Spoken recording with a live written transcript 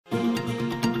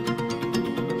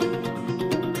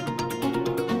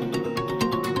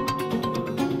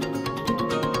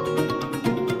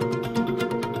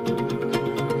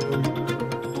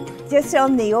just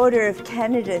on the Order of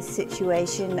Canada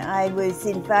situation, I was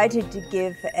invited to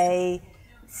give a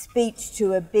speech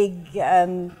to a big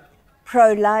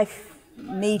pro-life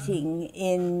meeting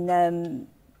in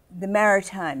the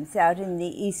Maritimes, out in the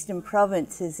eastern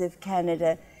provinces of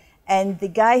Canada. And the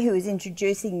guy who was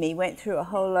introducing me went through a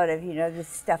whole lot of, the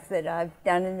stuff that I've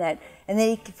done and that. And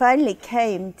then he finally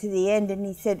came to the end and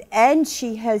he said, and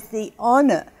she has the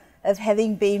honor of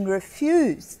having been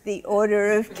refused the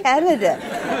Order of Canada.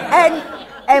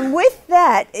 And with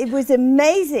that, it was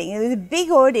amazing. It was a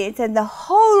big audience, and the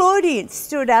whole audience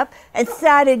stood up and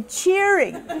started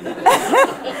cheering.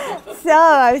 So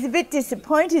I was a bit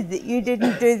disappointed that you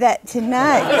didn't do that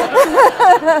tonight.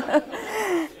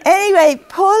 Anyway,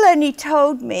 Paul only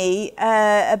told me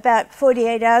about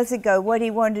 48 hours ago what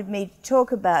he wanted me to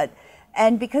talk about.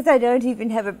 And because I don't even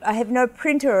have I have no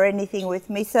printer or anything with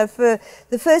me, so for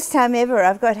the first time ever,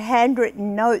 I've got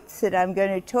handwritten notes that I'm going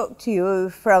to talk to you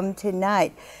from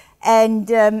tonight. And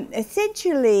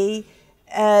essentially,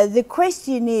 the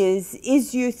question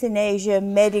is euthanasia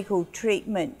medical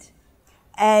treatment?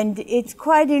 And it's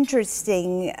quite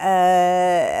interesting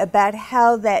about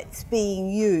how that's being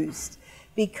used,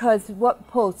 because what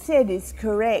Paul said is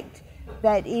correct,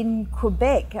 that in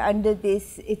Quebec, under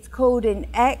this, it's called an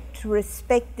Act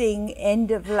Respecting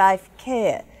End-of-Life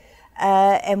Care.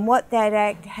 And what that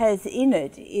act has in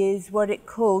it is what it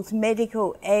calls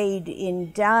medical aid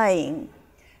in dying.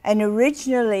 And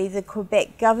originally, the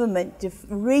Quebec government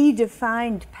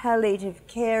redefined palliative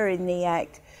care in the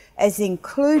act as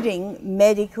including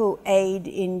medical aid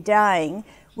in dying,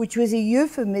 which was a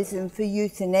euphemism for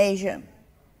euthanasia.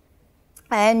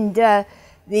 And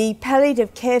the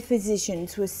palliative care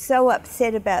physicians were so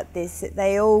upset about this that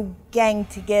they all ganged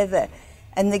together,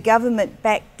 and the government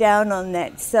backed down on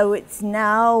that. So it's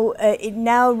now, it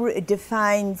now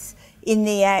defines in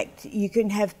the Act you can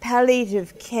have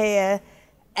palliative care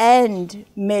and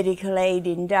medical aid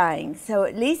in dying. So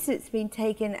at least it's been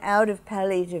taken out of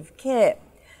palliative care.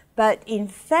 But in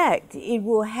fact, it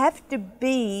will have to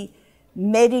be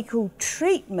medical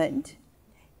treatment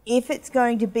if it's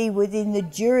going to be within the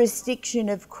jurisdiction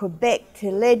of Quebec to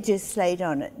legislate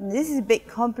on it. And this is a bit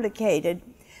complicated,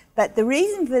 but the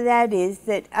reason for that is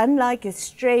that unlike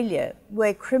Australia,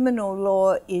 where criminal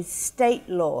law is state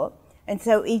law, and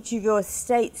so each of your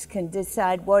states can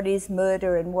decide what is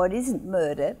murder and what isn't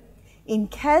murder, in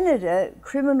Canada,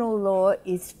 criminal law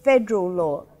is federal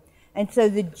law. And so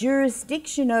the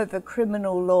jurisdiction over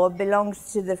criminal law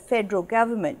belongs to the federal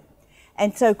government.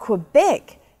 And so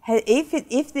Quebec,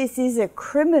 if this is a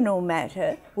criminal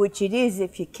matter, which it is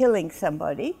if you're killing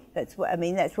somebody, that's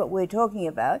what we're talking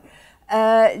about,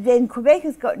 then Quebec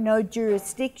has got no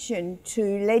jurisdiction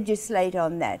to legislate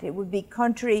on that. It would be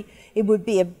contrary, it would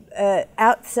be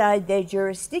outside their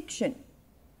jurisdiction.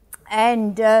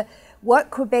 And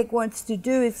what Quebec wants to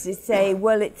do is to say,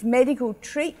 well, it's medical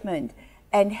treatment,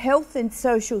 and health and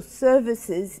social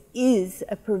services is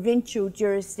a provincial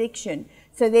jurisdiction.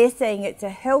 So they're saying it's a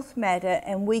health matter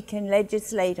and we can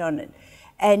legislate on it.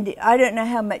 And I don't know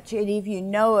how much any of you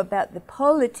know about the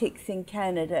politics in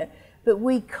Canada, but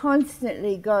we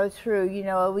constantly go through,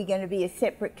 are we going to be a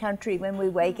separate country when we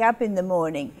wake up in the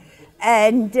morning?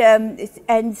 And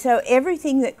so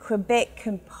everything that Quebec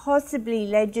can possibly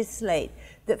legislate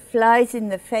that flies in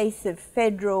the face of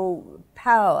federal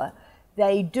power,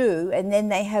 they do, and then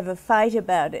they have a fight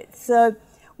about it. So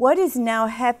what has now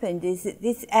happened is that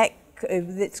this act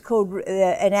that's called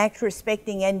an Act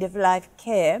Respecting End-of-Life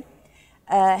Care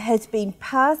has been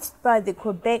passed by the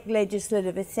Quebec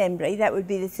Legislative Assembly. That would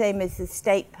be the same as the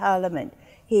state parliament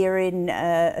here in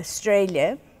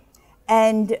Australia.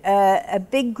 And a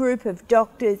big group of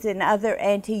doctors and other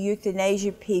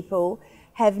anti-euthanasia people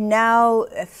have now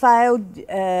filed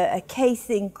a case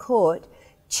in court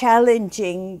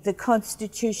challenging the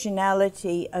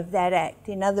constitutionality of that act.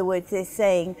 In other words, they're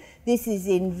saying this is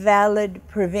invalid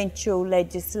provincial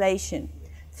legislation.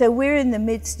 So we're in the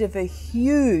midst of a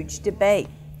huge debate.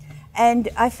 And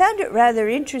I found it rather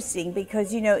interesting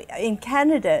because, in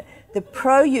Canada, the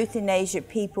pro-euthanasia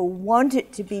people want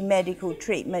it to be medical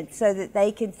treatment so that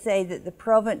they can say that the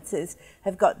provinces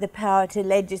have got the power to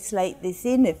legislate this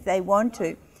in if they want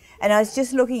to. And I was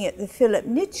just looking at the Philip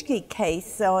Nitschke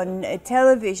case on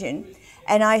television,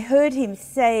 and I heard him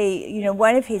say,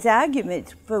 one of his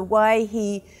arguments for why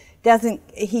he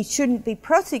shouldn't be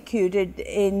prosecuted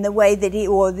in the way that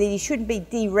that he shouldn't be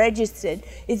deregistered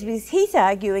is because he's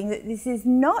arguing that this is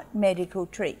not medical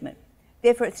treatment.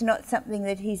 Therefore, it's not something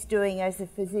that he's doing as a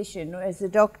physician or as a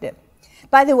doctor.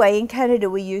 By the way, in Canada,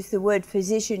 we use the word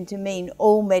physician to mean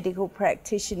all medical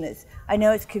practitioners. I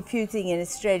know it's confusing in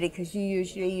Australia because you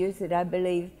usually use it, I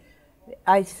believe,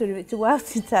 it's a while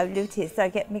since I've lived here, so I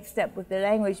get mixed up with the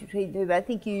language between the two, but I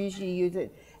think you usually use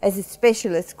it as a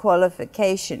specialist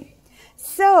qualification.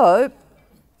 So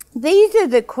these are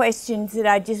the questions that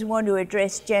I just want to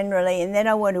address generally, and then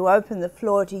I want to open the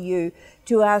floor to you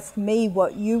to ask me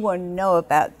what you want to know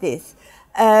about this.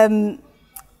 I mean,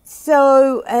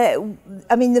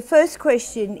 the first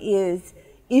question is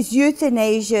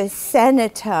euthanasia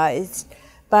sanitized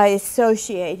by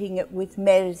associating it with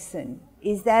medicine?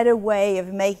 Is that a way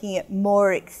of making it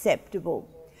more acceptable?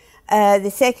 The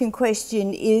second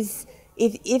question is,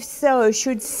 if so,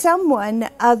 should someone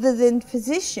other than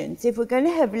physicians, if we're going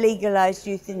to have legalized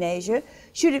euthanasia,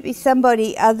 should it be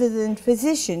somebody other than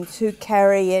physicians who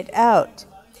carry it out?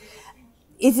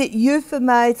 Is it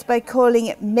euphemized by calling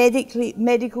it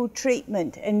medical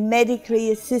treatment and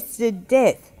medically assisted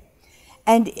death?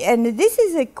 And this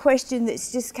is a question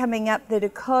that's just coming up that a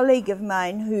colleague of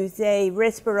mine who's a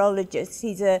respirologist,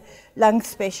 he's a lung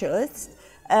specialist,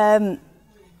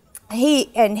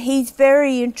 he's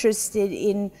very interested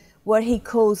in what he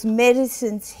calls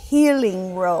medicine's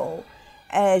healing role,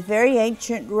 a very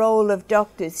ancient role of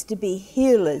doctors to be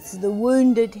healers, the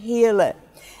wounded healer.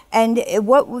 And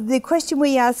the question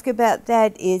we ask about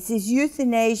that is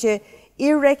euthanasia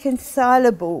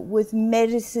irreconcilable with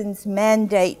medicine's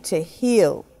mandate to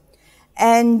heal?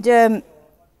 And is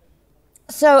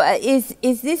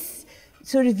this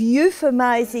sort of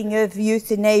euphemizing of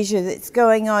euthanasia that's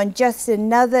going on just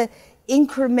another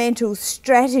incremental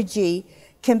strategy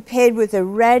compared with a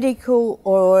radical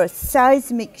or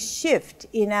seismic shift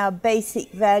in our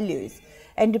basic values?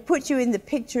 And to put you in the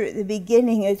picture at the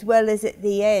beginning as well as at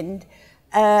the end,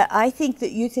 I think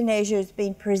that euthanasia has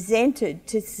been presented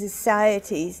to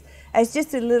societies as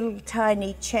just a little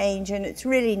tiny change, and it's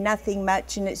really nothing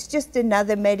much, and it's just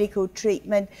another medical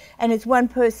treatment. And as one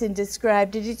person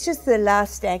described it, it's just the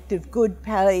last act of good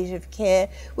palliative care,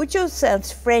 which all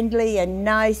sounds friendly and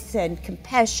nice and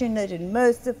compassionate and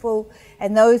merciful,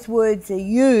 and those words are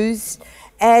used.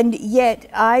 And yet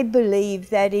I believe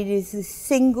that it is the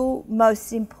single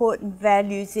most important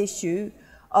values issue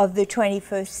of the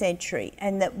 21st century,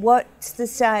 and that what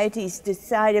societies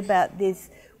decide about this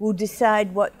will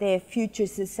decide what their future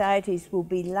societies will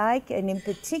be like, and in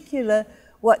particular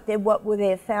what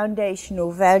their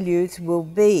foundational values will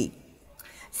be.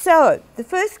 So the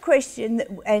first question,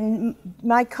 and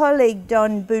my colleague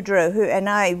Don Boudreau and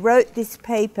I wrote this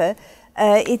paper.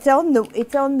 It's on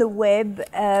the web.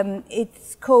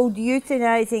 It's called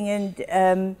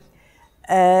Euthanizing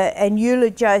and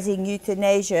Eulogizing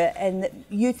Euthanasia, and that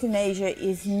euthanasia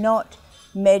is not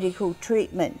medical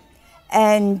treatment.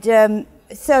 And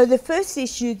so the first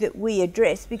issue that we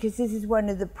address, because this is one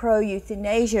of the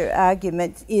pro-euthanasia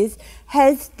arguments, is,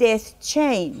 has death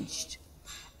changed?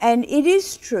 And it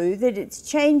is true that it's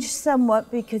changed somewhat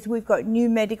because we've got new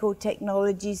medical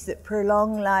technologies that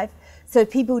prolong life. So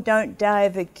people don't die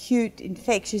of acute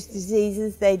infectious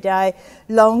diseases, they die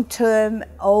long-term,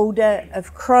 older,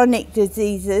 of chronic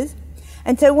diseases.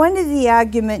 And so one of the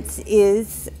arguments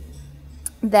is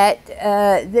that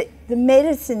the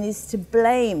medicine is to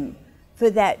blame for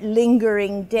that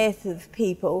lingering death of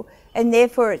people, and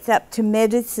therefore it's up to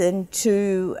medicine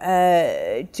to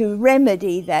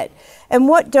remedy that. And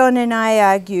what Don and I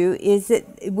argue is that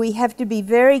we have to be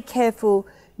very careful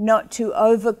not to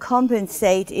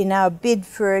overcompensate in our bid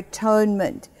for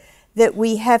atonement, that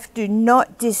we have to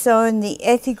not disown the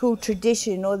ethical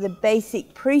tradition or the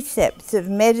basic precepts of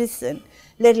medicine,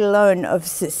 let alone of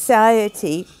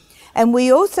society. And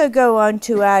we also go on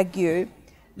to argue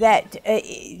that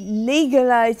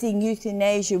legalizing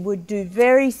euthanasia would do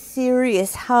very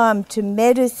serious harm to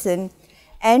medicine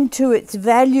and to its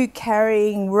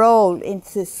value-carrying role in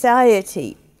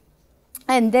society.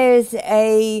 And there's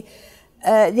a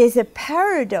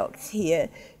paradox here,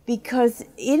 because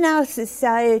in our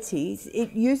societies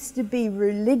it used to be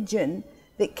religion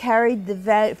that carried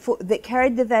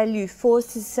the value for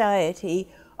society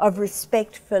of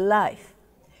respect for life.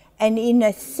 And in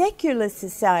a secular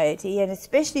society, and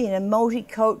especially in a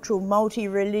multicultural,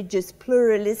 multi-religious,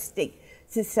 pluralistic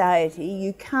society,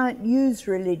 you can't use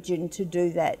religion to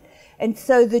do that. And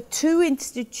so the two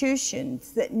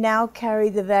institutions that now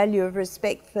carry the value of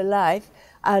respect for life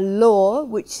are law,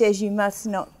 which says you must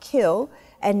not kill,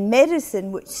 and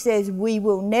medicine, which says we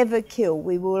will never kill.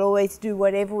 We will always do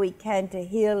whatever we can to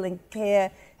heal and care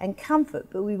and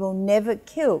comfort, but we will never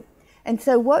kill. And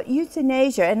so what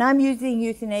euthanasia, and I'm using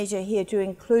euthanasia here to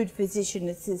include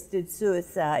physician-assisted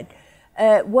suicide,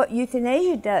 what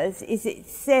euthanasia does is it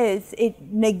says, it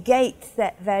negates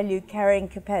that value-carrying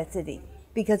capacity,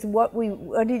 because what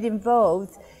it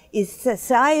involves is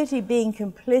society being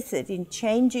complicit in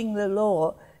changing the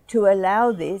law to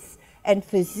allow this, and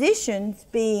physicians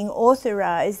being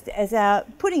authorized as our,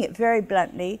 putting it very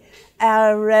bluntly,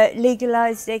 our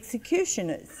legalized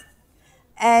executioners.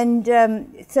 And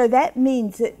so that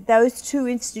means that those two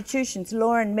institutions,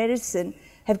 law and medicine,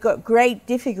 have got great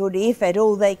difficulty, if at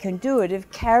all they can do it,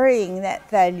 of carrying that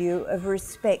value of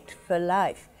respect for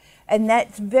life. And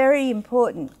that's very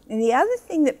important. And the other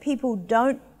thing that people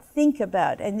don't think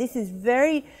about, and this is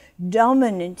very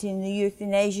dominant in the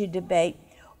euthanasia debate,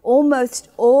 almost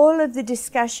all of the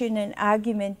discussion and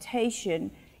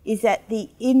argumentation is at the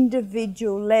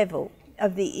individual level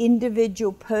of the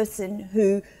individual person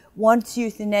who wants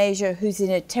euthanasia, who's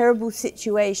in a terrible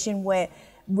situation where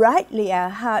rightly our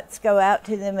hearts go out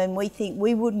to them and we think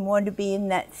we wouldn't want to be in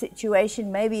that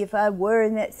situation. Maybe if I were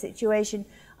in that situation,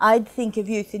 I'd think of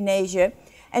euthanasia.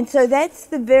 And so that's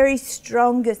the very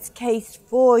strongest case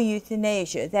for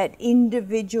euthanasia, that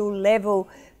individual level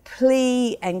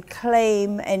plea and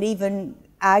claim, and even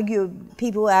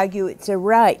people argue it's a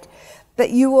right. But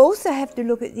you also have to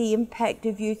look at the impact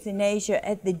of euthanasia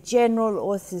at the general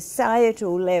or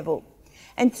societal level.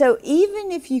 And so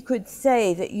even if you could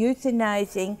say that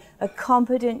euthanizing a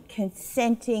competent,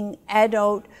 consenting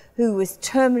adult who was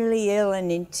terminally ill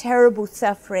and in terrible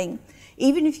suffering,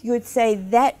 even if you could say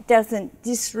that doesn't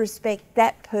disrespect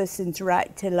that person's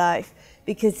right to life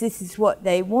because this is what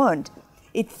they want,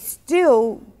 it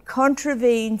still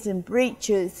contravenes and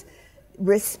breaches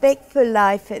respect for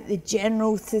life at the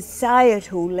general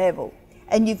societal level.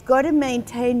 And you've got to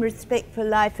maintain respect for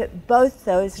life at both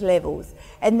those levels.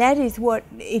 And that is what,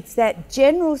 it's that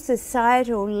general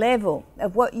societal level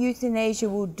of what euthanasia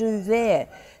will do there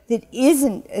that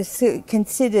isn't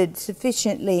considered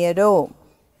sufficiently at all.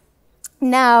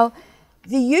 Now,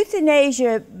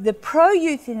 the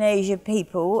pro-euthanasia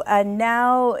people are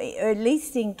now, at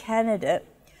least in Canada,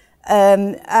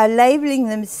 are labeling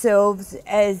themselves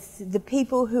as the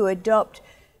people who adopt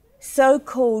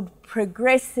so-called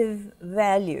progressive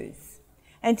values.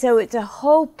 And so it's a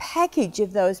whole package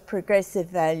of those progressive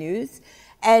values,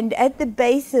 and at the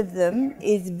base of them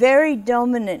is very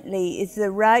dominantly is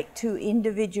the right to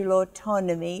individual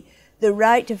autonomy, the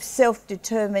right of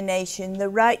self-determination, the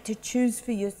right to choose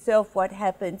for yourself what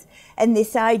happens, and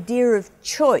this idea of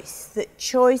choice, that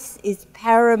choice is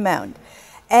paramount.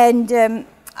 And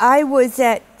I was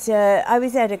at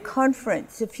a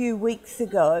conference a few weeks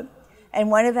ago, and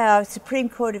one of our Supreme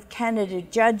Court of Canada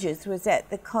judges was at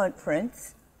the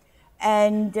conference,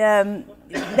 and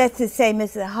that's the same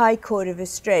as the High Court of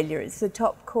Australia. It's the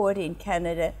top court in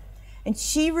Canada. And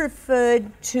she referred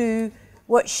to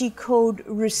what she called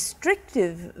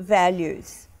restrictive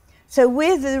values. So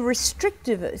we're the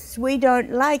restrictivists. We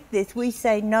don't like this. We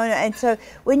say no, no. And so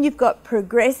when you've got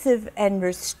progressive and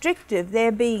restrictive,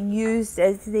 they're being used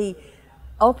as the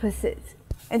opposites.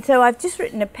 And so I've just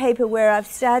written a paper where I've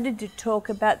started to talk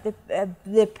about the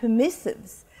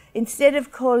permissives. Instead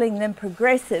of calling them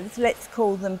progressives, let's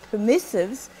call them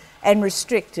permissives and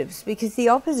restrictives, because the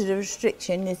opposite of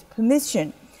restriction is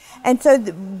permission. And so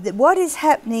what is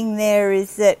happening there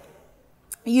is that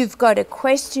you've got a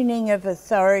questioning of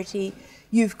authority,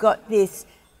 you've got this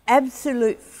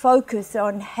absolute focus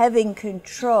on having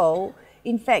control.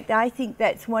 In fact, I think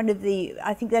that's one of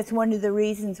the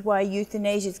reasons why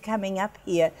euthanasia is coming up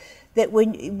here, that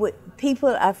when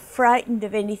people are frightened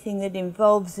of anything that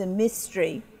involves a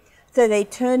mystery, so they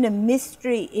turn a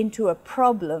mystery into a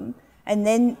problem, and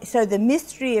then so the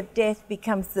mystery of death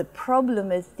becomes the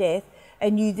problem of death,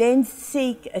 and you then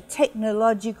seek a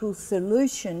technological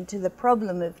solution to the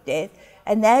problem of death,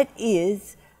 and that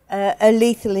is a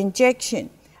lethal injection.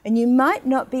 And you might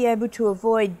not be able to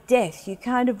avoid death. You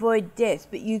can't avoid death,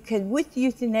 but you can, with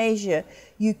euthanasia,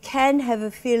 you can have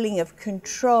a feeling of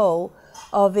control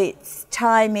of its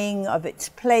timing, of its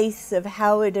place, of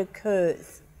how it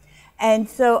occurs. And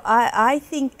so I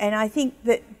think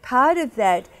that part of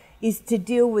that is to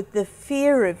deal with the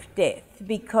fear of death,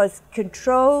 because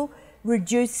control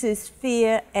reduces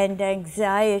fear and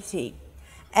anxiety.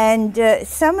 And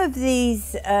some of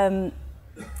these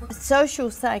social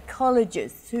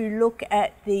psychologists who look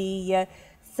at the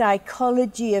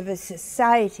psychology of a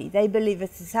society, they believe a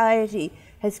society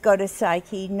has got a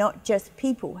psyche, not just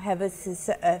people have a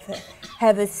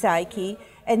psyche,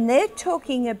 and they're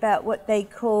talking about what they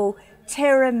call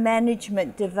terror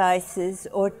management devices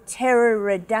or terror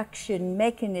reduction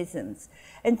mechanisms.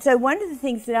 And so one of the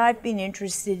things that I've been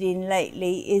interested in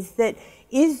lately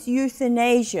is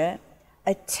euthanasia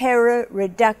a terror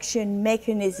reduction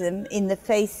mechanism in the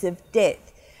face of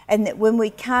death? And that when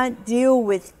we can't deal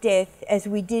with death as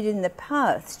we did in the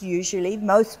past, usually,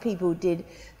 most people did,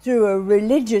 through a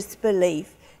religious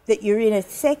belief, that you're in a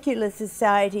secular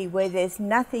society where there's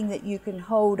nothing that you can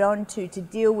hold on to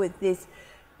deal with this,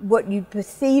 what you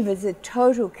perceive as a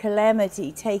total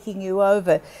calamity taking you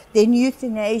over, then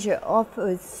euthanasia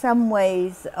offers some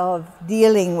ways of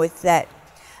dealing with that.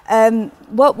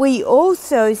 What we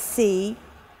also see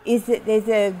is that there's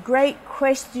a great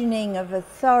questioning of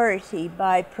authority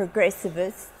by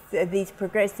progressivists, these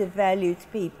progressive values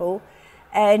people,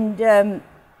 and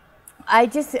I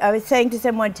was saying to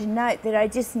someone tonight that I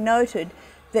just noted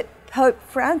that Pope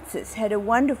Francis had a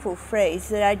wonderful phrase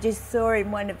that I just saw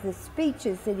in one of the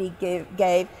speeches that he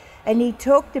gave, and he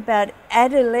talked about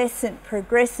adolescent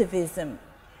progressivism.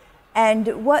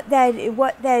 And what that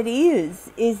is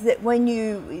that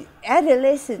when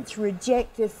adolescents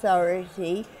reject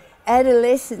authority,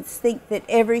 adolescents think that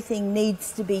everything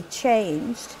needs to be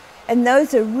changed, and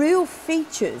those are real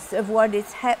features of what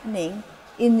is happening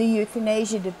in the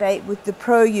euthanasia debate with the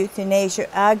pro-euthanasia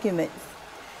arguments.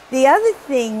 The other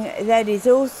thing that is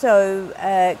also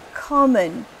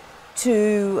common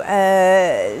to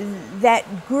that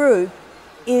group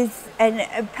is, and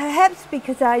perhaps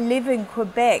because I live in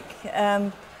Quebec,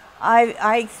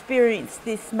 I experience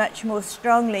this much more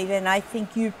strongly than I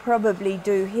think you probably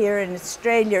do here in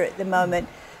Australia at the moment,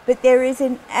 but there is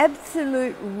an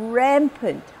absolute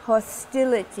rampant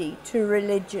hostility to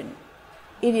religion.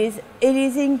 It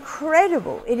is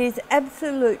incredible. It is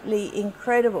absolutely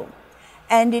incredible.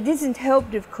 And it isn't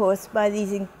helped, of course, by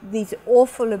these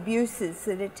awful abuses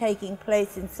that are taking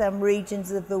place in some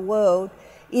regions of the world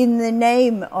in the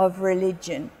name of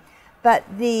religion. But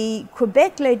the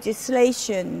Quebec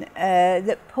legislation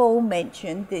that Paul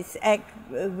mentioned, this act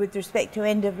with respect to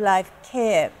end-of-life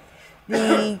care,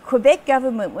 the Quebec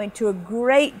government went to a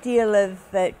great deal of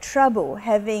trouble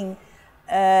having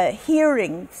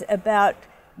hearings about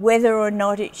whether or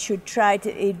not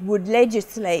it would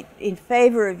legislate in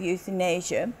favor of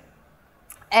euthanasia.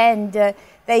 And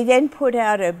they then put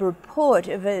out a report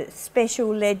of a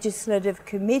special legislative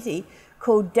committee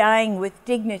called Dying with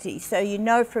Dignity. So you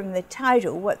know from the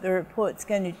title what the report's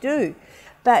going to do.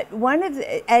 But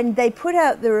and they put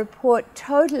out the report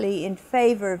totally in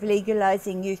favor of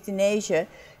legalizing euthanasia,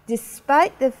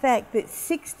 despite the fact that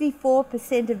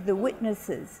 64% of the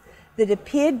witnesses that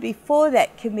appeared before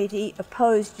that committee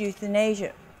opposed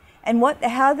euthanasia. And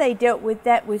how they dealt with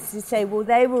that was to say, well,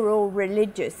 they were all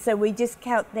religious, so we just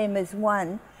count them as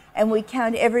one, and we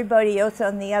count everybody else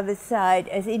on the other side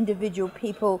as individual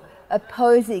people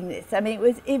opposing this. I mean,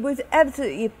 it was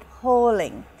absolutely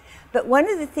appalling. But one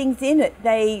of the things in it,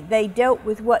 they dealt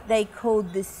with what they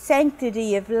called the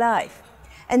sanctity of life.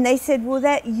 And they said, well,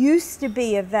 that used to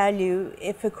be a value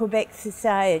for Quebec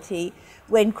society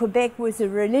when Quebec was a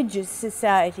religious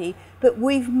society, but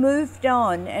we've moved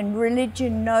on and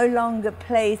religion no longer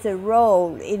plays a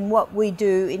role in what we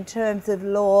do in terms of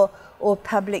law or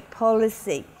public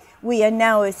policy. We are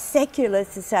now a secular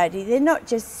society. They're not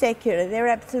just secular, they're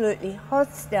absolutely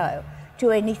hostile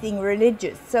to anything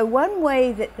religious. So one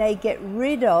way that they get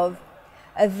rid of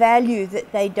a value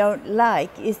that they don't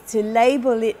like is to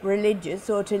label it religious,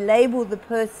 or to label the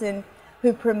person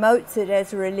who promotes it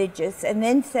as religious, and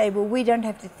then say, well, we don't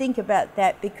have to think about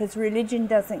that because religion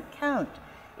doesn't count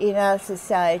in our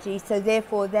society, so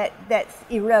therefore that's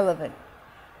irrelevant.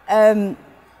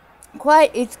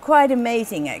 It's quite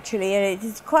amazing, actually, and it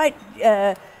is quite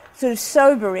sort of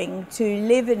sobering to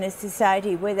live in a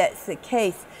society where that's the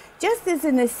case. Just as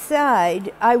an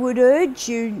aside, I would urge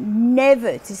you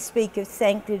never to speak of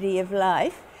sanctity of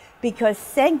life, because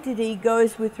sanctity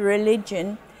goes with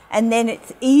religion, and then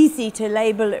it's easy to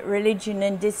label it religion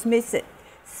and dismiss it.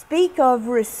 Speak of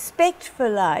respect for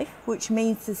life, which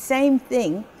means the same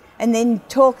thing, and then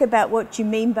talk about what you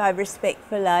mean by respect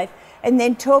for life, and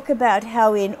then talk about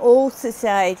how in all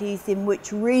societies in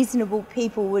which reasonable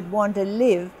people would want to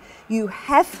live, you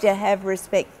have to have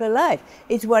respect for life.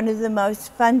 It's one of the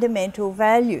most fundamental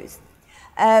values.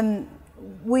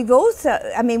 We've also,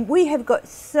 we have got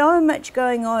so much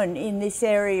going on in this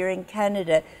area in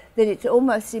Canada that it's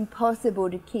almost impossible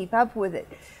to keep up with it.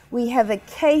 We have a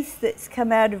case that's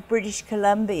come out of British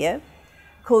Columbia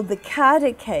called the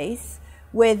Carter case,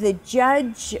 where the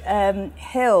judge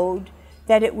held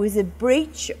that it was a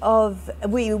breach of,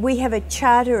 we have a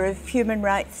Charter of Human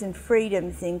Rights and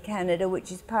Freedoms in Canada,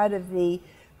 which is part of the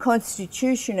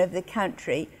constitution of the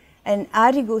country. And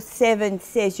Article 7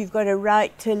 says you've got a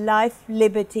right to life,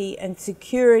 liberty and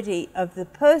security of the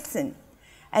person.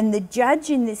 And the judge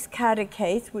in this Carter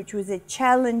case, which was a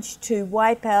challenge to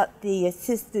wipe out the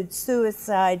assisted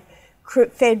suicide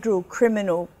federal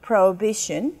criminal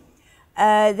prohibition,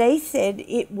 they said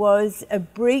it was a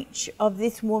breach of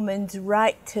this woman's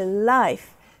right to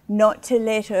life not to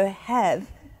let her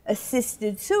have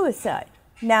assisted suicide.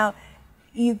 Now,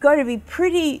 you've got to be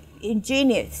pretty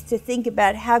ingenious to think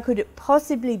about how could it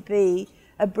possibly be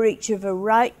a breach of a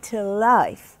right to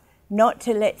life not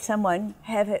to let someone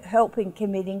have help in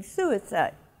committing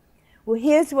suicide. Well,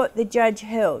 here's what the judge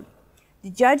held. The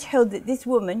judge held that this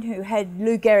woman who had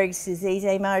Lou Gehrig's disease,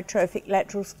 amyotrophic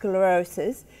lateral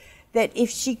sclerosis, that if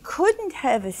she couldn't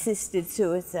have assisted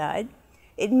suicide,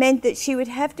 it meant that she would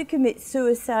have to commit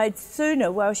suicide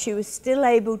sooner while she was still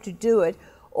able to do it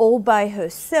all by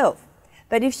herself.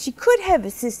 But if she could have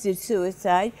assisted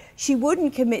suicide, she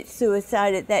wouldn't commit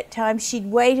suicide at that time. She'd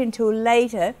wait until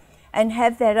later and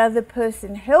have that other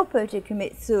person help her to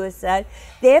commit suicide,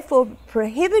 therefore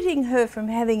prohibiting her from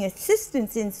having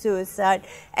assistance in suicide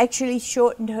actually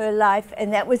shortened her life,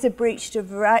 and that was a breach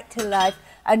of right to life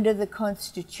under the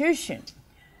Constitution.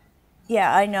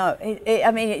 Yeah, I know.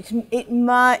 I mean,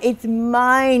 it's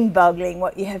mind-boggling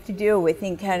what you have to deal with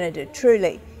in Canada,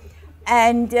 truly.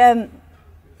 And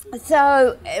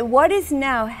so what has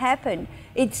now happened,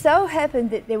 it so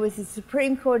happened that there was a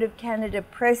Supreme Court of Canada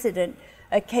precedent,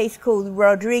 a case called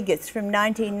Rodriguez from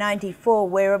 1994,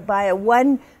 where by a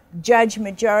one-judge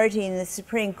majority in the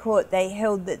Supreme Court, they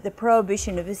held that the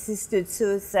prohibition of assisted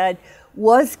suicide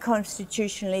was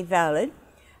constitutionally valid.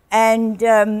 And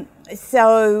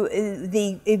so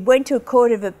it went to a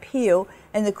court of appeal,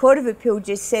 and the Court of Appeal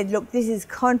just said, look, this is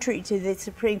contrary to the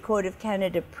Supreme Court of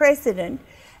Canada precedent.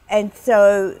 And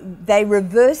so they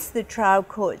reversed the trial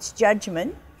court's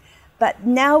judgment. But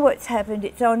now what's happened,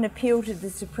 it's on appeal to the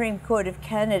Supreme Court of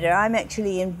Canada. I'm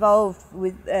actually involved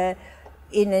with, in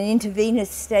an intervenor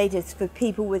status for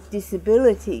people with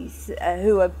disabilities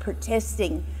who are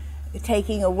protesting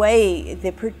taking away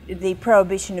the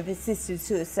prohibition of assisted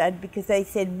suicide, because they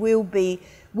said we'll be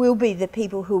the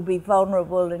people who'll be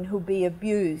vulnerable and who'll be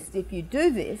abused if you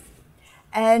do this.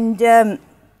 And so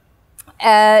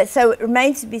it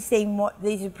remains to be seen what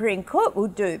the Supreme Court will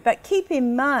do. But keep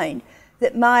in mind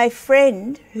that my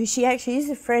friend, who she actually is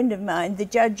a friend of mine, the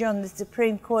judge on the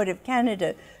Supreme Court of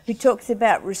Canada, who talks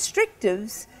about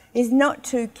restrictives, is not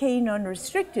too keen on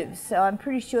restrictives. So I'm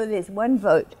pretty sure there's one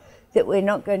vote that we're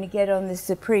not going to get on the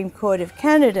Supreme Court of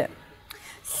Canada.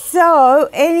 So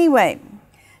anyway,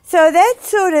 so that's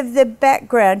sort of the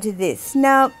background to this.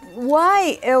 Now,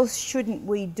 why else shouldn't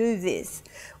we do this?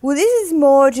 Well, this is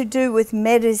more to do with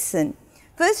medicine.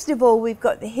 First of all, we've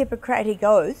got the Hippocratic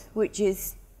Oath, which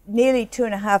is nearly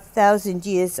 2,500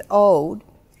 years old.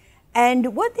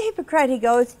 And what the Hippocratic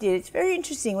Oath did, it's very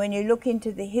interesting when you look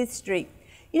into the history.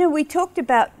 You know, we talked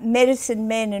about medicine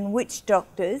men and witch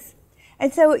doctors.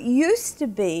 And so it used to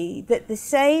be that the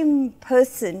same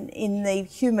person in the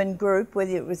human group,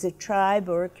 whether it was a tribe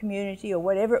or a community or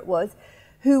whatever it was,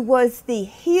 who was the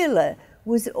healer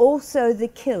was also the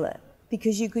killer,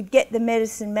 because you could get the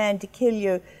medicine man to kill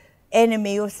your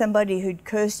enemy or somebody who'd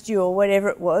cursed you or whatever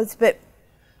it was, but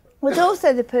was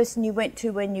also the person you went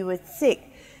to when you were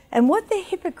sick. And what the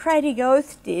Hippocratic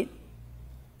Oath did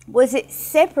was it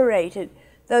separated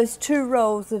those two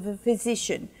roles of a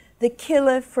physician, the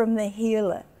killer from the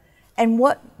healer. And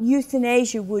what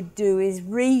euthanasia would do is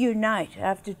reunite,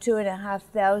 after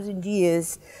 2,500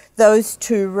 years, those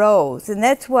two roles. And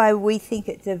that's why we think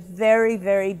it's a very,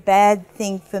 very bad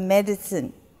thing for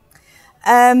medicine.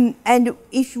 And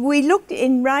if we looked,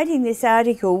 in writing this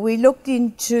article, we looked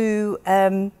into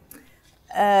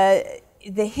the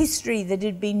history that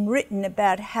had been written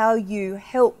about how you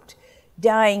helped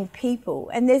dying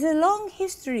people. And there's a long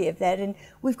history of that, and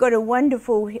we've got a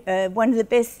wonderful, one of the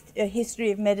best history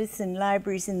of medicine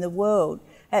libraries in the world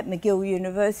at McGill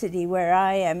University, where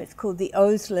I am. It's called the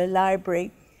Osler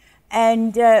Library.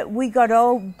 And we got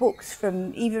old books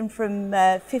from, even from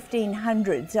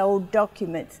 1500s, old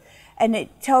documents, and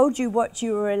it told you what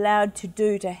you were allowed to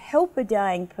do to help a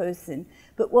dying person.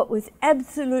 But what was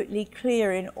absolutely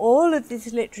clear in all of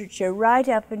this literature, right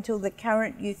up until the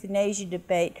current euthanasia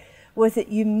debate, was that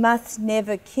you must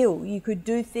never kill. You could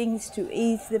do things to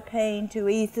ease the pain, to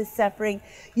ease the suffering.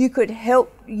 You could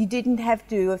help. You didn't have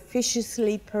to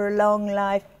officiously prolong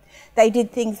life. They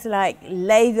did things like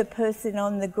lay the person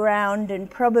on the ground, and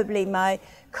probably my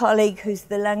colleague who's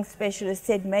the lung specialist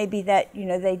said maybe that, you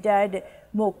know, they died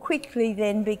more quickly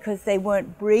then because they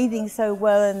weren't breathing so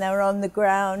well and they were on the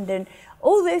ground and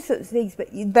all those sorts of things.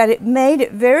 But it made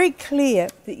it very clear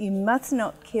that you must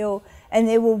not kill. And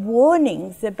there were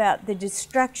warnings about the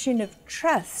destruction of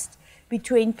trust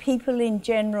between people in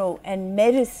general and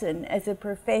medicine as a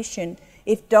profession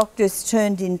if doctors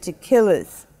turned into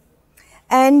killers.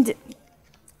 And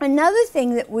another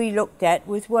thing that we looked at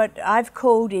was what I've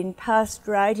called in past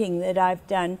writing that I've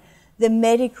done the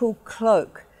medical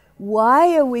cloak,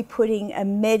 why are we putting a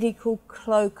medical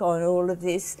cloak on all of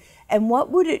this, and what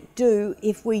would it do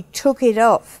if we took it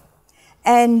off?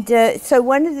 And so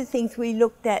one of the things we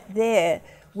looked at there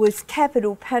was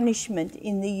capital punishment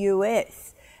in the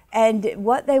US. And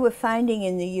what they were finding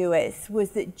in the US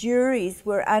was that juries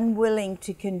were unwilling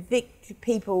to convict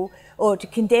people or to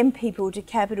condemn people to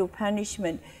capital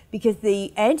punishment because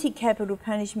the anti-capital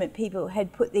punishment people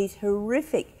had put these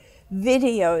horrific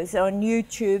videos on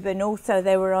YouTube, and also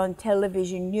they were on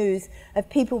television news of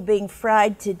people being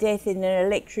fried to death in an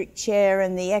electric chair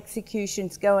and the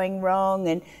executions going wrong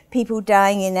and people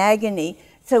dying in agony.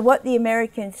 So what the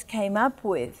Americans came up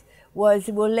with was,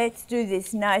 well, let's do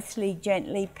this nicely,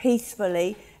 gently,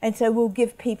 peacefully, and so we'll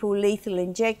give people lethal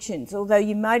injections, although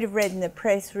you might have read in the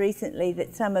press recently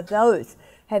that some of those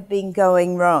have been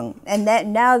going wrong. And that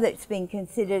now that's being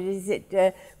considered, is it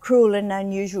cruel and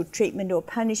unusual treatment or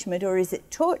punishment, or is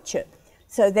it torture?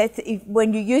 So that's,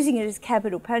 when you're using it as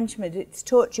capital punishment, it's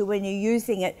torture. When you're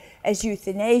using it as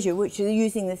euthanasia, which is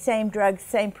using the same drugs,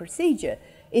 same procedure,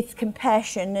 it's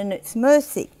compassion and it's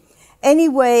mercy.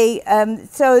 Anyway,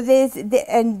 so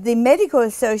and the medical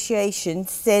association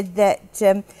said that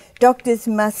doctors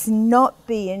must not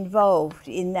be involved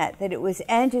in that it was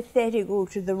antithetical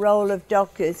to the role of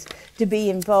doctors to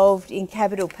be involved in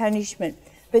capital punishment.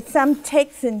 But some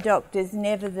Texan doctors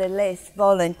nevertheless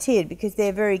volunteered because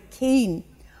they're very keen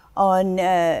on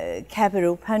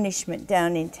capital punishment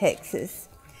down in Texas.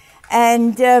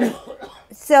 And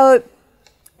so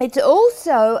it's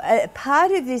also a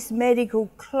part of this medical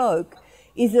cloak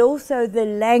is also the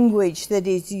language that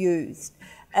is used.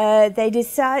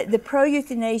 The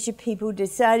pro-euthanasia people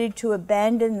decided to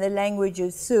abandon the language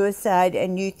of suicide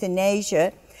and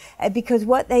euthanasia because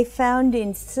what they found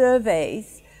in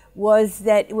surveys was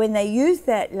that when they used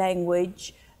that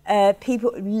language,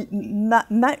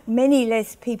 many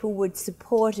less people would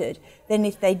support it than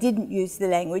if they didn't use the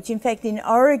language. In fact, in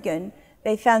Oregon,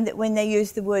 they found that when they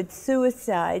used the word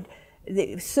suicide,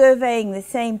 surveying the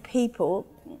same people,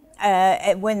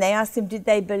 when they asked them did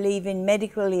they believe in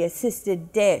medically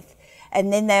assisted death,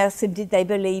 and then they asked them did they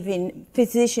believe in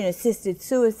physician-assisted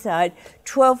suicide,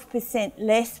 12%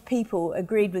 less people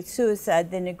agreed with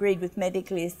suicide than agreed with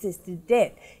medically assisted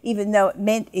death, even though it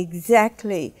meant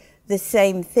legally the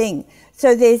same thing.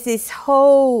 So there's this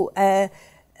whole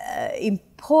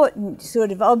important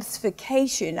sort of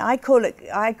obfuscation. I call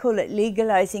it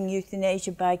legalizing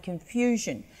euthanasia by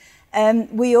confusion.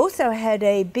 We also had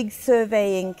a big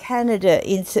survey in Canada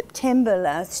in September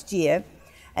last year,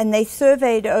 and they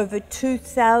surveyed over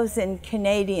 2,000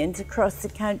 Canadians across the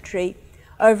country,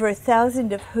 over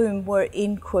 1,000 of whom were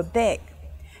in Quebec.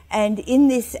 And in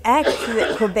this act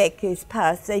that Quebec has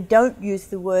passed, they don't use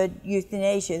the word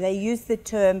euthanasia. They use the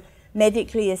term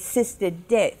medically assisted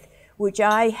death, which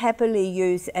I happily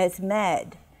use as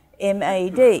MAD,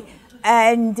 M-A-D.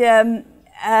 And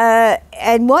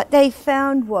what they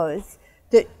found was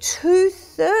that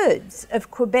 2/3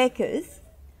 of Quebecers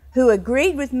who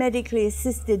agreed with medically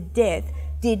assisted death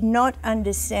did not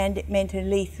understand it meant a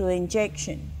lethal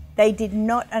injection. They did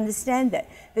not understand that.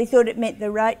 They thought it meant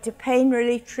the right to pain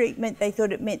relief treatment. They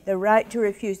thought it meant the right to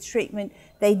refuse treatment.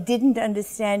 They didn't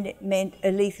understand it meant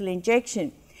a lethal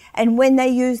injection. And when they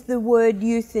used the word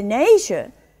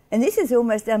euthanasia, and this is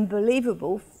almost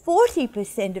unbelievable,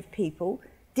 40% of people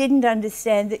didn't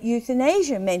understand that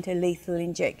euthanasia meant a lethal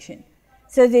injection.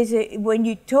 So when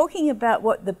you're talking about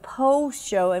what the polls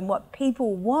show and what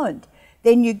people want,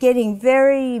 then you're getting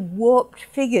very warped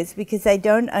figures because they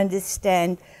don't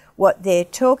understand what they're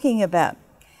talking about.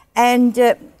 And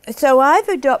so I've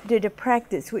adopted a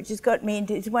practice which has got me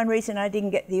into, it's one reason I didn't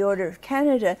get the Order of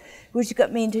Canada, which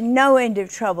got me into no end of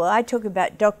trouble. I talk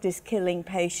about doctors killing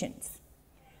patients.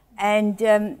 And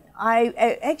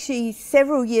actually,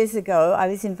 several years ago, I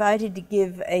was invited to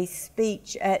give a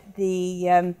speech at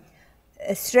the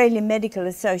Australian Medical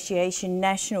Association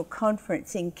National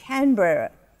Conference in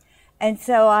Canberra. And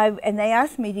so they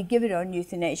asked me to give it on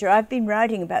euthanasia. I've been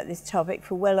writing about this topic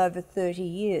for well over 30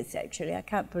 years, actually. I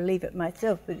can't believe it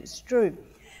myself, but it's true.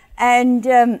 And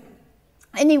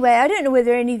anyway, I don't know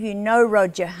whether any of you know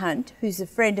Roger Hunt, who's a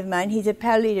friend of mine. He's a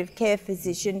palliative care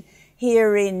physician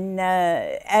here in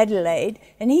Adelaide,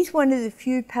 and he's one of the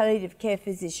few palliative care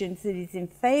physicians that is in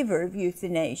favour of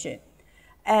euthanasia.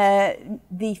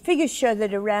 The figures show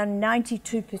that around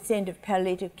 92% of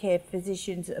palliative care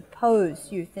physicians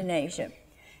oppose euthanasia.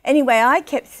 Anyway, I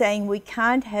kept saying we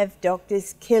can't have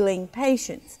doctors killing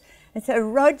patients. And so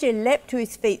Roger leapt to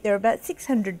his feet. There were about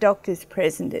 600 doctors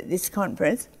present at this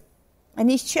conference.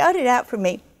 And he shouted out for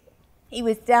me. He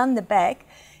was down the back.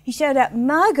 He shouted out,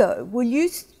 "Margot, will you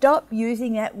stop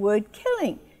using that word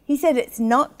killing?" He said, it's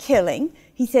not killing.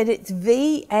 He said, it's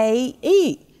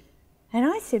VAE. And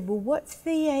I said, well, what's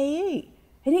VAE?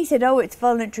 And he said, oh, it's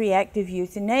voluntary active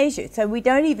euthanasia. So we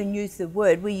don't even use the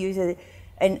word, we use an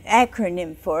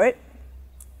acronym for it.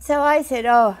 So I said,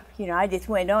 oh, you know, I just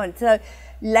went on. So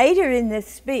later in the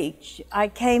speech, I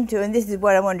came to, and this is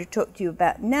what I want to talk to you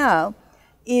about now,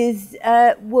 is,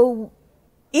 well,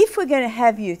 if we're going to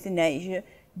have euthanasia,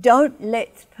 don't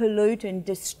let's pollute and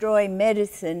destroy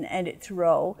medicine and its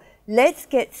role. Let's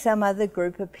get some other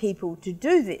group of people to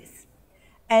do this.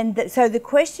 And so the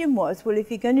question was, well, if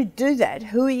you're going to do that,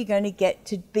 who are you going to get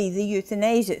to be the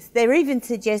euthanasists? They're even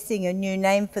suggesting a new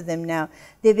name for them now.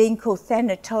 They're being called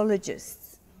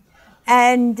thanatologists.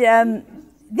 And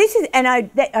this is, and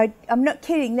I'm not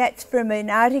kidding, that's from an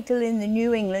article in the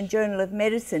New England Journal of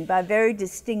Medicine by very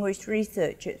distinguished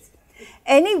researchers.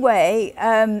 Anyway,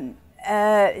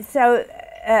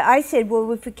 I said,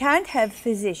 well, if we can't have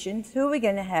physicians, who are we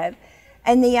going to have?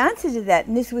 And the answer to that,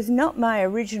 and this was not my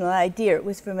original idea, it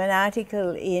was from an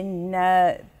article in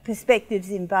Perspectives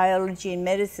in Biology and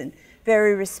Medicine,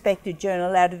 very respected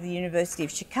journal out of the University of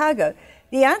Chicago.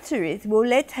 The answer is, well,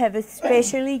 let's have a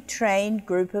specially trained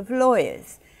group of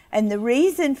lawyers. And the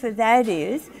reason for that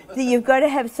is that you've got to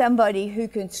have somebody who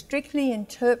can strictly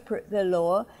interpret the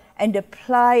law and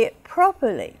apply it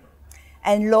properly.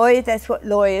 And that's what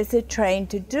lawyers are trained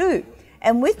to do.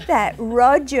 And with that,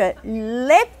 Roger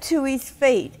leapt to his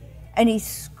feet and he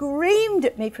screamed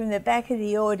at me from the back of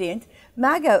the audience,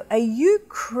 Margot, are you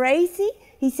crazy?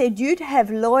 He said, you'd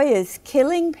have lawyers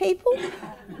killing people?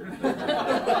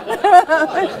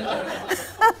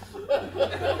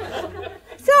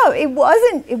 So it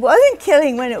wasn't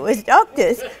killing when it was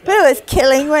doctors, but it was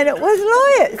killing when it was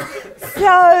lawyers.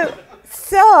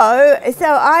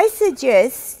 So I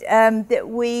suggest that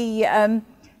we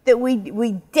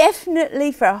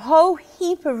definitely, for a whole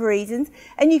heap of reasons,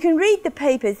 and you can read the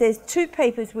papers. There's 2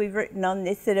 papers we've written on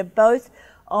this that are both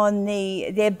on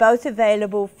they're both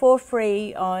available for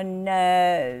free on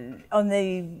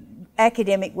the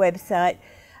academic website,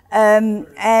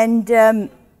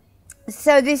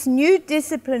 so this new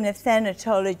discipline of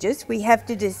thanatologists, we have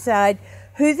to decide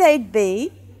who they'd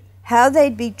be, how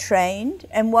they'd be trained,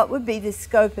 and what would be the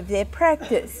scope of their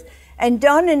practice. And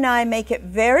Don and I make it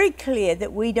very clear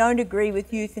that we don't agree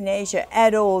with euthanasia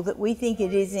at all, that we think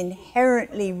it is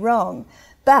inherently wrong.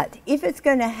 But if it's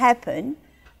going to happen,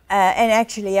 and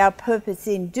actually our purpose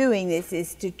in doing this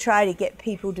is to try to get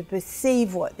people to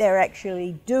perceive what they're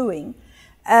actually doing,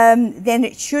 then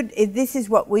this is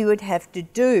what we would have to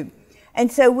do. And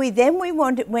so we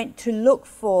went to look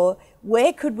for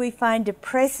where could we find a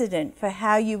precedent for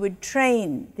how you would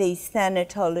train these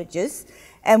thanatologists.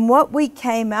 And what we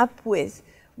came up with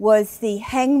was the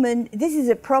Hangman, this is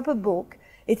a proper book,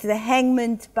 it's the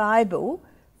Hangman's Bible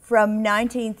from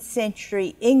 19th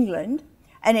century England,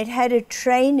 and it had a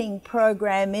training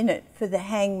program in it for the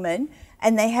hangman,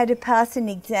 and they had to pass an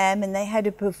exam and they had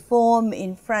to perform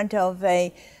in front of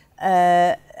a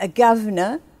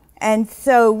governor. And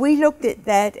so we looked at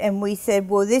that and we said,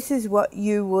 well, this is what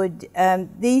you would,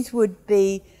 these would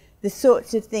be the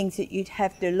sorts of things that you'd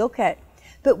have to look at.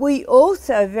 But we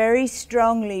also very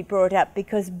strongly brought up,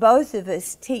 because both of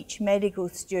us teach medical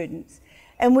students,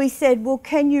 and we said, well,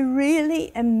 can you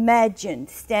really imagine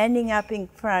standing up in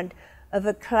front of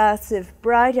a class of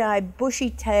bright-eyed,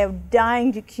 bushy-tailed,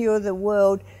 dying to cure the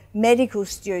world medical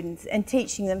students and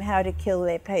teaching them how to kill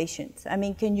their patients? I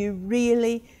mean, can you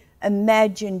really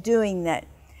imagine doing that?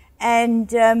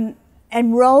 And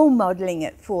role modeling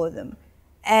it for them.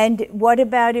 And what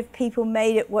about if people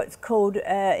made it what's called,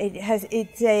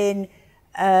 it's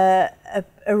a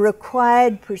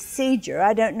required procedure.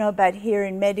 I don't know about here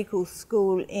in medical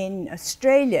school in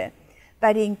Australia,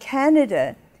 but in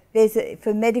Canada,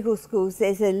 for medical schools,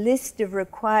 there's a list of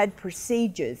required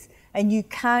procedures, and you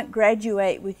can't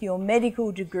graduate with your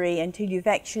medical degree until you've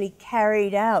actually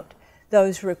carried out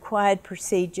those required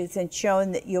procedures and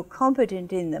shown that you're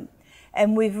competent in them.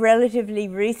 And we've relatively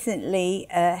recently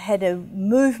had a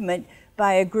movement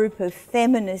by a group of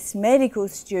feminist medical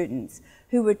students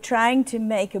who were trying to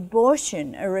make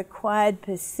abortion a required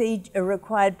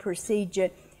procedure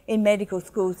in medical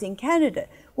schools in Canada.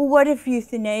 Well, what if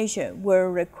euthanasia were a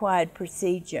required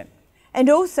procedure? And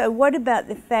also, what about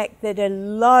the fact that a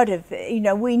lot of,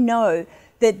 we know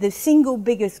that the single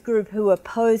biggest group who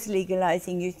oppose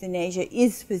legalizing euthanasia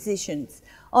is physicians.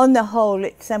 On the whole,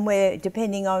 it's somewhere,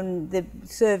 depending on the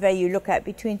survey you look at,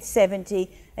 between 70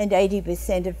 and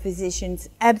 80% of physicians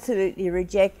absolutely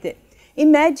reject it.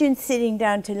 Imagine sitting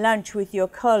down to lunch with your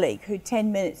colleague who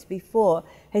 10 minutes before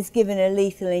has given a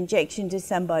lethal injection to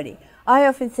somebody. I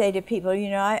often say to people, you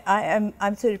know,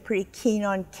 I'm sort of pretty keen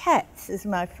on cats, as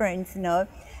my friends know.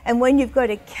 And when you've got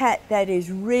a cat that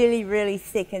is really, really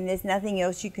sick and there's nothing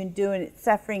else you can do and it's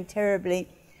suffering terribly,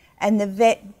 and the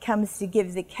vet comes to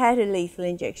give the cat a lethal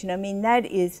injection, I mean, that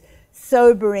is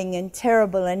sobering and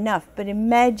terrible enough. But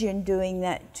imagine doing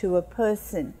that to a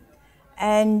person.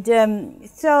 And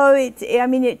so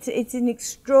it's an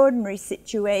extraordinary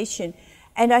situation.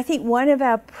 And I think one of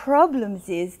our problems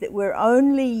is that we're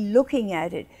only looking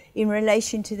at it in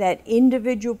relation to that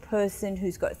individual person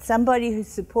who's got somebody who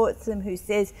supports them, who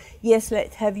says, yes,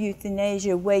 let's have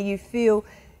euthanasia, where you feel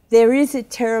there is a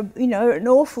terrible, you know, an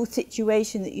awful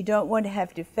situation that you don't want to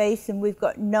have to face, and we've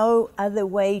got no other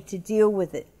way to deal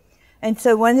with it. And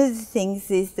so one of the things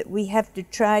is that we have to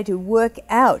try to work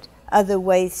out other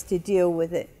ways to deal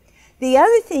with it. The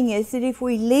other thing is that if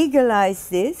we legalize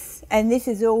this, and this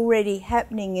is already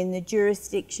happening in the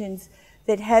jurisdictions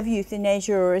that have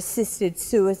euthanasia or assisted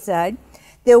suicide,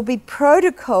 there will be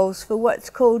protocols for what's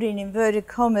called, in inverted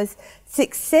commas,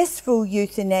 successful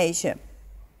euthanasia.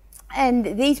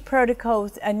 And these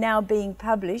protocols are now being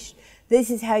published. This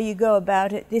is how you go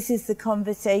about it. This is the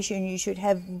conversation you should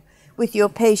have with your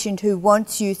patient who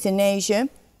wants euthanasia.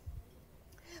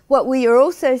 What we are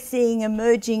also seeing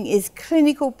emerging is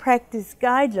clinical practice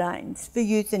guidelines for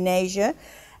euthanasia,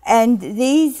 and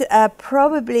these are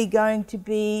probably going to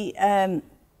be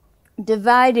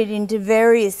divided into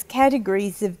various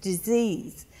categories of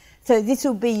disease. So this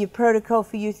will be your protocol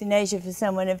for euthanasia for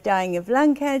someone dying of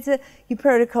lung cancer, your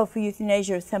protocol for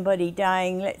euthanasia of somebody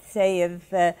dying, let's say,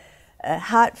 of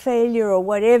heart failure or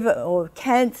whatever, or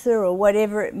cancer or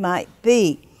whatever it might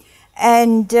be.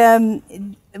 And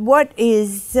what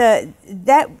is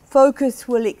that focus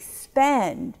will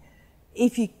expand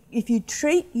if you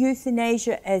treat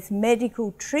euthanasia as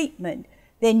medical treatment,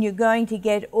 then you're going to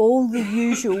get all the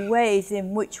usual ways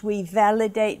in which we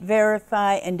validate,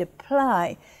 verify, and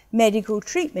apply medical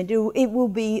treatment. It will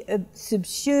be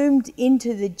subsumed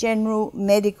into the general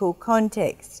medical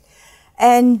context.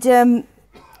 And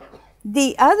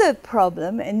the other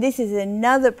problem, and this is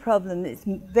another problem that's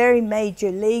very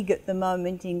major league at the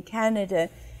moment in Canada,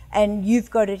 and you've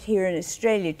got it here in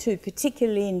Australia too,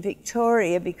 particularly in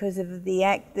Victoria because of the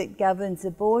act that governs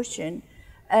abortion,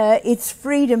 it's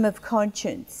freedom of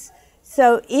conscience.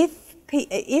 So if,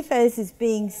 as is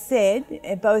being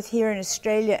said, both here in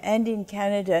Australia and in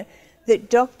Canada, that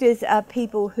doctors are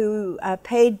people who are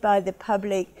paid by the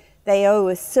public, they owe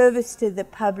a service to the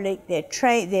public,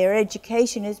 their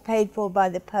education is paid for by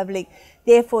the public,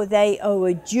 therefore they owe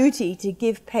a duty to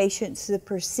give patients the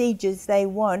procedures they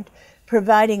want,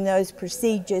 providing those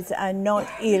procedures are not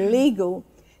illegal,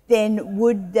 then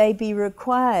would they be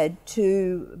required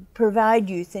to provide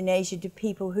euthanasia to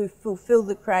people who fulfill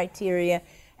the criteria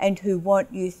and who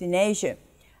want euthanasia?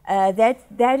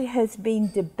 That has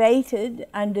been debated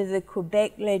under the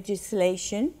Quebec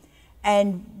legislation.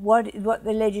 And what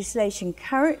the legislation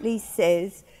currently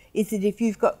says is that if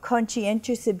you've got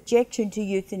conscientious objection to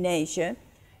euthanasia,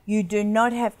 you do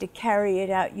not have to carry it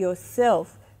out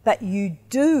yourself, but you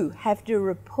do have to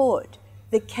report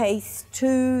the case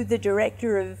to the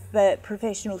Director of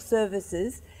Professional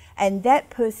Services, and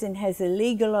that person has a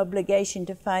legal obligation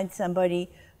to find somebody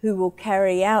who will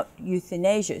carry out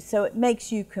euthanasia. So it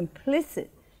makes you complicit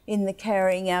in the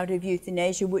carrying out of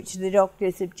euthanasia, which the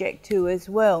doctors object to as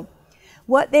well.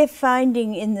 What they're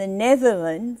finding in the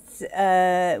Netherlands,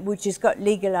 which has got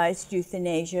legalized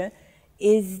euthanasia,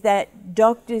 is that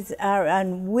doctors are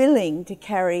unwilling to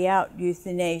carry out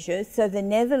euthanasia. So the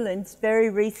Netherlands very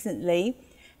recently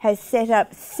has set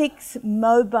up 6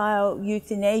 mobile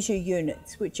euthanasia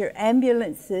units, which are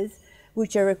ambulances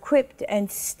which are equipped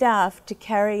and staffed to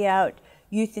carry out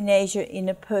euthanasia in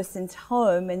a person's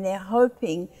home, and they're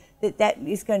hoping that that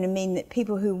is going to mean that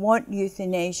people who want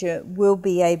euthanasia will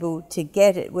be able to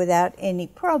get it without any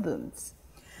problems.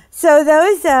 So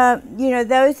those are,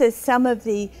 those are some of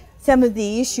the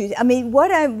issues. I mean,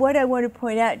 what I want to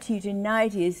point out to you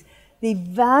tonight is the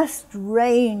vast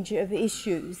range of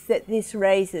issues that this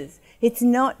raises. It's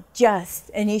not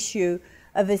just an issue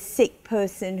of a sick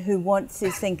person who wants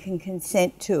this and can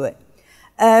consent to it.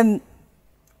 And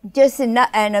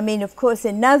I mean, of course,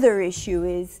 another issue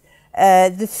is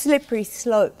the slippery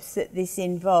slopes that this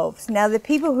involves. Now, the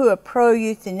people who are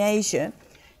pro-euthanasia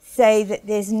say that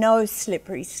there's no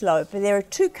slippery slope. There are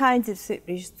 2 kinds of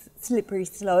slippery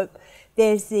slope.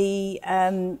 There's the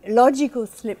logical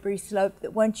slippery slope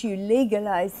that once you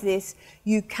legalize this,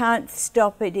 you can't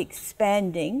stop it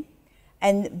expanding.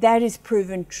 And that is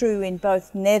proven true in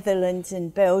both Netherlands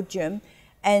and Belgium.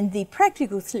 And the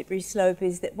practical slippery slope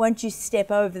is that once you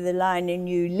step over the line and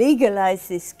you legalize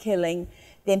this killing,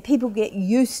 then people get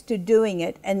used to doing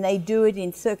it, and they do it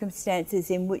in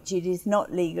circumstances in which it is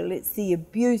not legal. It's the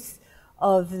abuse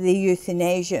of the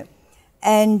euthanasia.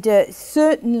 And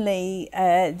certainly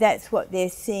that's what they're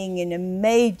seeing in a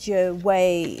major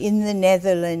way in the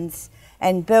Netherlands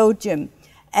and Belgium.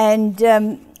 And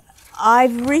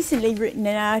I've recently written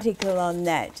an article on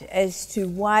that as to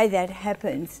why that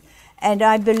happens. And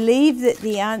I believe that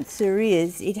the answer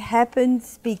is it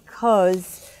happens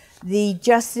because the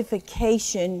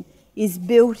justification is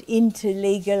built into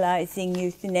legalizing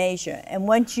euthanasia. And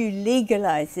once you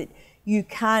legalize it, you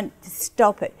can't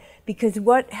stop it. Because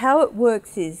how it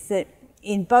works is that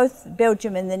in both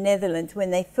Belgium and the Netherlands,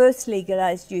 when they first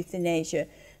legalized euthanasia,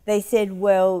 they said,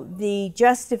 well, the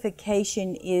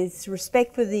justification is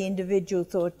respect for the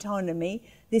individual's autonomy.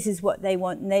 This is what they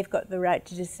want, and they've got the right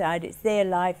to decide. It's their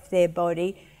life, their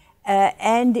body,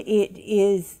 and it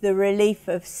is the relief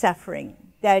of suffering.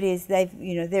 That is,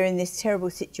 they're in this terrible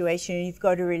situation, and you've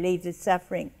got to relieve the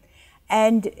suffering.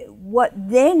 And what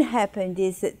then happened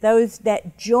is that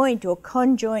that joint or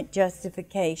conjoint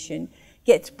justification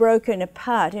gets broken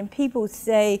apart, and people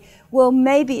say, well,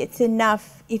 maybe it's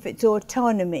enough if it's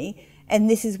autonomy, and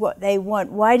this is what they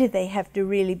want. Why do they have to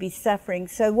really be suffering?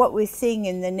 So what we're seeing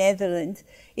in the Netherlands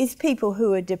is people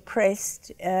who are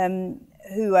depressed,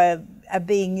 who are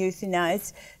being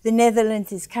euthanized. The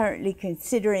Netherlands is currently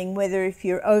considering whether if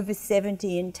you're over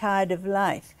 70 and tired of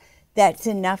life, that's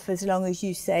enough as long as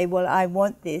you say, well, I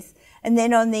want this. And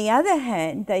then on the other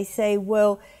hand, they say,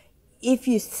 well, if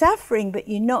you're suffering but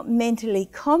you're not mentally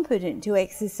competent to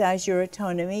exercise your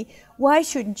autonomy, why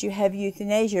shouldn't you have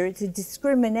euthanasia? It's a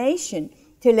discrimination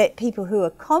to let people who are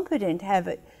competent have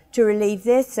it to relieve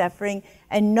their suffering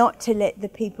and not to let the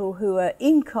people who are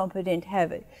incompetent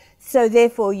have it. So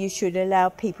therefore you should allow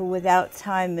people with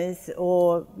Alzheimer's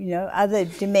or other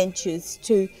dementias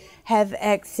to have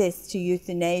access to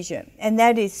euthanasia. And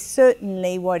that is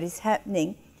certainly what is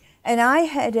happening. And I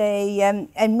had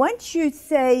and once you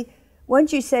say,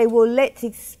 well, let's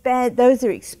expand, those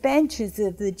are expansions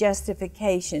of the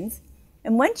justifications.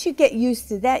 And once you get used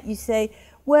to that, you say,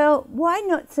 well, why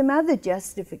not some other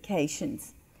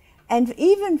justifications? And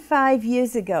even 5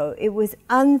 years ago, it was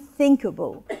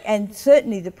unthinkable, and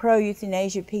certainly the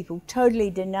pro-euthanasia people totally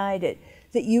denied it,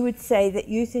 that you would say that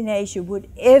euthanasia would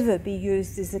ever be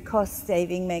used as a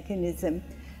cost-saving mechanism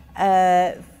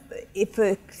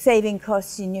for saving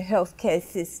costs in your healthcare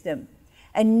system.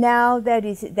 And now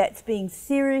that's being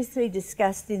seriously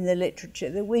discussed in the literature,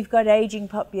 that we've got aging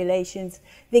populations,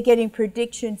 they're getting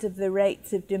predictions of the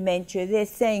rates of dementia, they're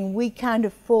saying we can't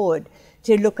afford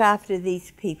to look after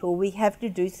these people, we have to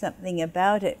do something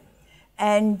about it.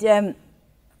 And a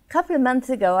couple of months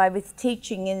ago I was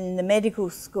teaching in the medical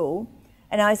school,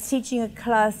 and I was teaching a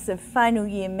class of final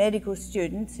year medical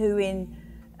students who in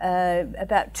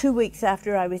about 2 weeks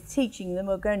after I was teaching them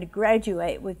were going to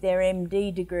graduate with their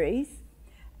MD degrees.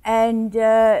 And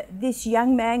this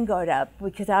young man got up,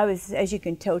 because I was, as you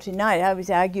can tell tonight, I was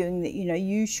arguing that,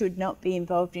 you should not be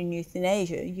involved in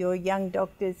euthanasia. You're young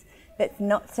doctors, that's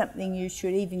not something you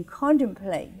should even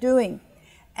contemplate doing.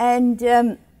 And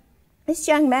this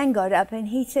young man got up and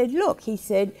he said, look, he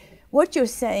said, what you're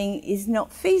saying is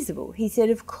not feasible. He said,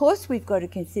 of course we've got to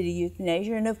consider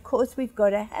euthanasia, and of course we've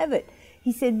got to have it.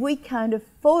 He said, we can't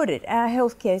afford it. Our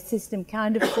healthcare system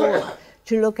can't afford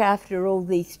to look after all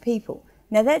these people.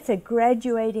 Now that's a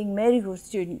graduating medical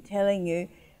student telling you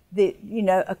that,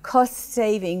 a cost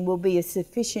saving will be a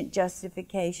sufficient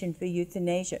justification for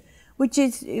euthanasia,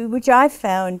 which I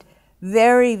found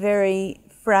very, very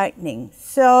frightening.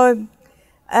 So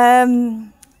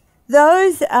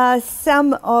those are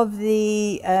some of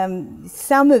the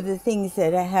things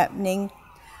that are happening.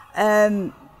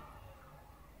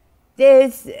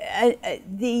 There's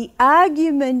the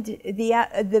argument,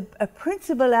 a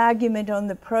principal argument on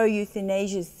the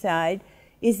pro-euthanasia side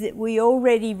is that we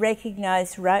already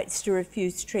recognize rights to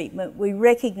refuse treatment. We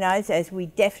recognize, as we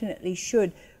definitely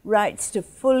should, rights to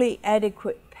fully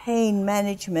adequate pain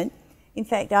management. In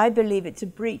fact, I believe it's a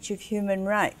breach of human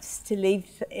rights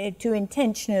to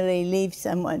intentionally leave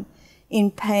someone in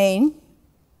pain.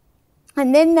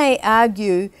 And then they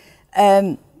argue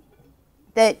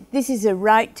that this is a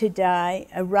right to die,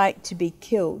 a right to be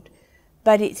killed,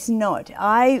 but it's not.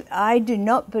 I do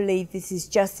not believe this is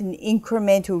just an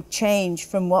incremental change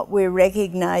from what we're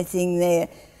recognizing there,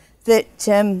 that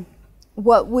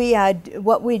what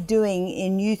we're doing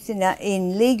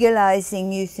in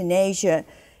legalizing euthanasia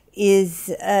is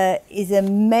a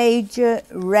major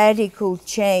radical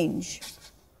change.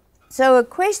 So a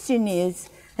question is,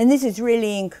 and this is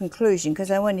really in conclusion because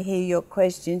I want to hear your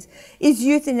questions, is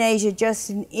euthanasia just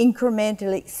an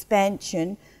incremental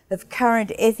expansion of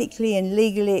current ethically and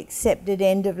legally accepted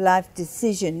end-of-life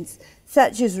decisions,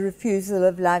 such as refusal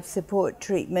of life support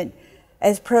treatment,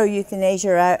 as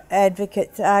pro-euthanasia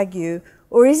advocates argue,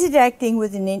 or is it acting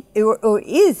with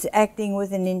acting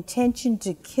with an intention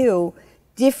to kill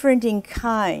different in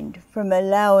kind from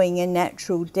allowing a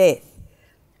natural death?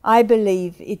 I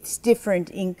believe it's different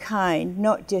in kind,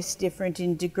 not just different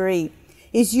in degree.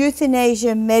 Is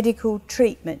euthanasia medical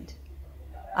treatment?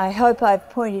 I hope I've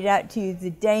pointed out to you the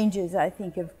dangers, I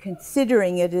think, of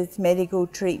considering it as medical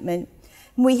treatment.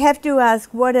 And we have to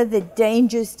ask, what are the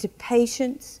dangers to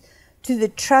patients, to the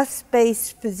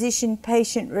trust-based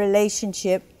physician-patient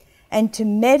relationship, and to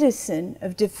medicine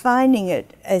of defining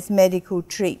it as medical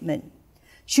treatment?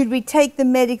 Should we take the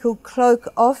medical cloak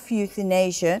off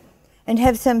euthanasia and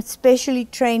have some specially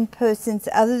trained persons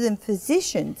other than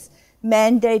physicians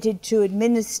mandated to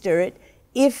administer it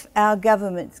if our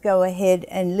governments go ahead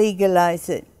and legalize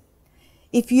it?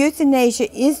 If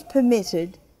euthanasia is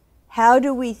permitted, how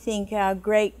do we think our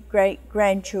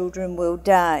great-great-grandchildren will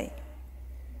die?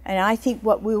 And I think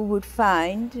what we would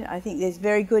find, I think there's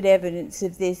very good evidence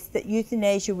of this, that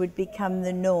euthanasia would become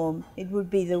the norm. It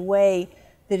would be the way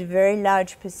that a very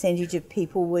large percentage of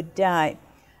people would die.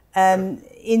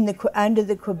 Under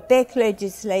the Quebec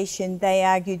legislation, they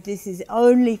argued this is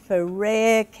only for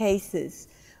rare cases.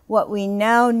 What we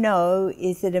now know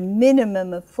is that a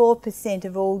minimum of 4%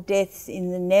 of all deaths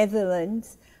in the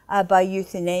Netherlands are by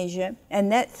euthanasia,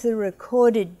 and that's the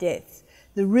recorded deaths.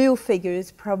 The real figure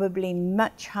is probably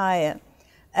much higher.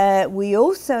 We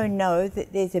also know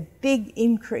that there's a big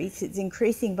increase, it's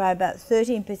increasing by about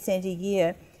 13% a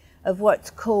year, of what's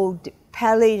called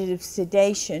palliative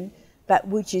sedation, but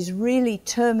which is really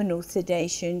terminal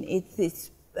sedation. It's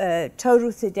this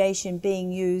total sedation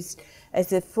being used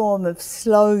as a form of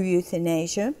slow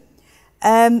euthanasia.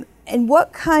 And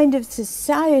what kind of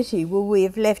society will we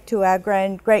have left to our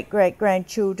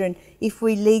great-great-grandchildren if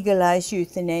we legalize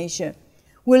euthanasia?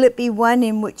 Will it be one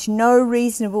in which no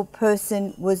reasonable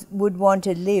person would want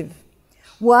to live?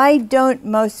 Why don't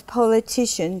most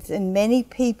politicians and many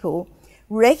people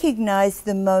recognize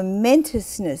the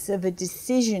momentousness of a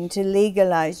decision to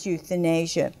legalize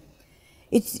euthanasia?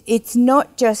 It's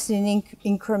not just an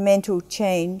incremental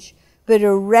change, but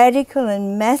a radical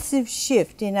and massive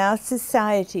shift in our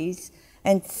societies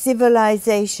and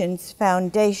civilization's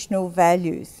foundational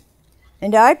values.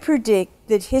 And I predict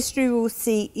that history will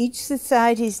see each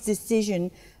society's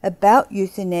decision about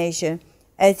euthanasia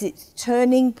as its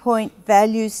turning point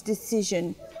values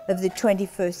decision of the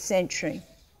 21st century.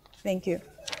 Thank you.